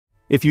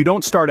If you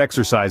don't start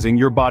exercising,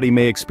 your body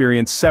may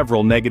experience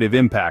several negative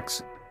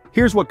impacts.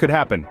 Here's what could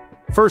happen.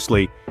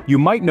 Firstly, you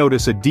might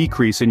notice a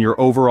decrease in your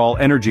overall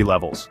energy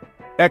levels.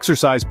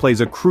 Exercise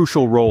plays a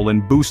crucial role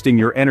in boosting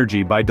your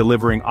energy by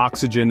delivering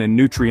oxygen and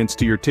nutrients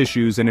to your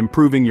tissues and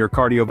improving your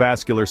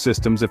cardiovascular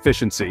system's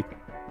efficiency.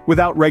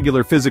 Without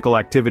regular physical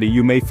activity,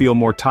 you may feel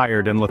more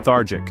tired and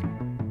lethargic.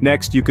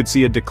 Next, you could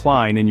see a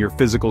decline in your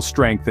physical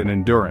strength and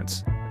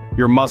endurance.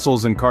 Your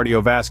muscles and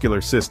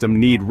cardiovascular system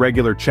need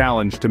regular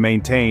challenge to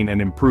maintain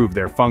and improve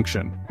their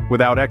function.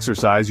 Without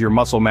exercise, your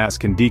muscle mass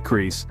can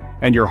decrease,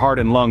 and your heart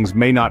and lungs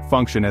may not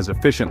function as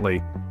efficiently,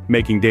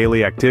 making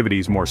daily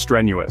activities more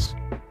strenuous.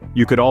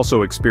 You could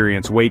also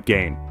experience weight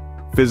gain.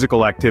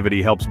 Physical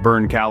activity helps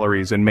burn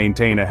calories and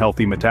maintain a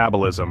healthy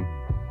metabolism.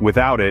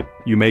 Without it,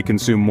 you may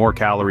consume more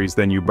calories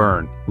than you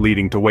burn,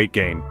 leading to weight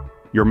gain.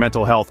 Your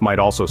mental health might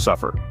also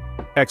suffer.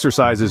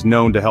 Exercise is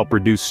known to help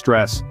reduce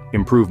stress,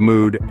 improve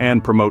mood,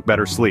 and promote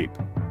better sleep.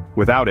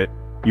 Without it,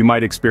 you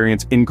might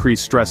experience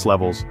increased stress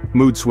levels,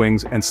 mood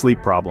swings, and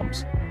sleep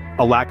problems.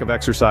 A lack of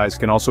exercise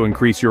can also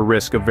increase your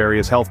risk of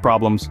various health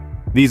problems.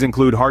 These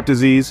include heart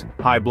disease,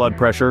 high blood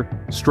pressure,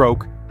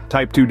 stroke,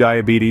 type 2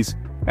 diabetes,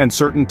 and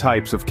certain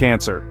types of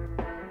cancer.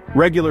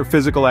 Regular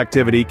physical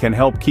activity can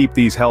help keep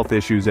these health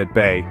issues at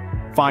bay.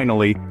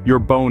 Finally, your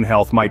bone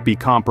health might be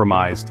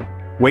compromised.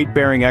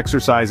 Weight-bearing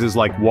exercises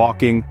like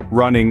walking,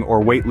 running,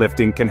 or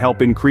weightlifting can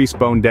help increase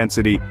bone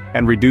density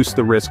and reduce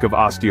the risk of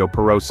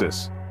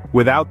osteoporosis.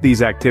 Without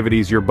these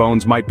activities, your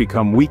bones might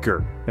become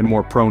weaker and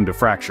more prone to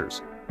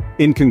fractures.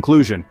 In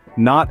conclusion,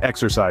 not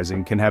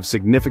exercising can have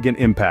significant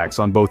impacts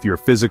on both your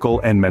physical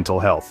and mental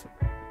health.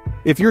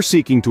 If you're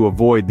seeking to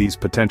avoid these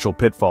potential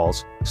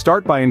pitfalls,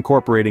 start by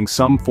incorporating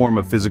some form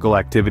of physical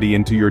activity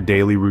into your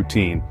daily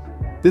routine.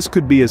 This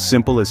could be as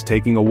simple as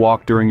taking a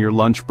walk during your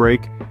lunch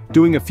break,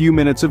 doing a few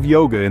minutes of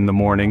yoga in the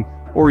morning,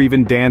 or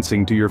even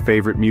dancing to your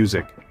favorite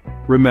music.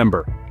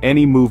 Remember,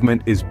 any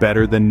movement is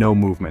better than no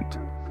movement.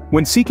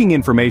 When seeking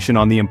information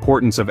on the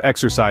importance of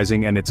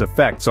exercising and its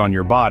effects on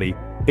your body,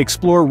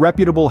 explore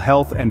reputable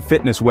health and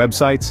fitness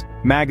websites,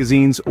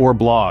 magazines, or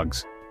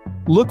blogs.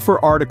 Look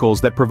for articles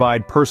that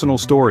provide personal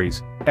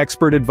stories,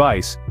 expert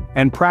advice,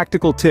 and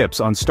practical tips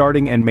on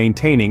starting and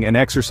maintaining an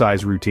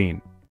exercise routine.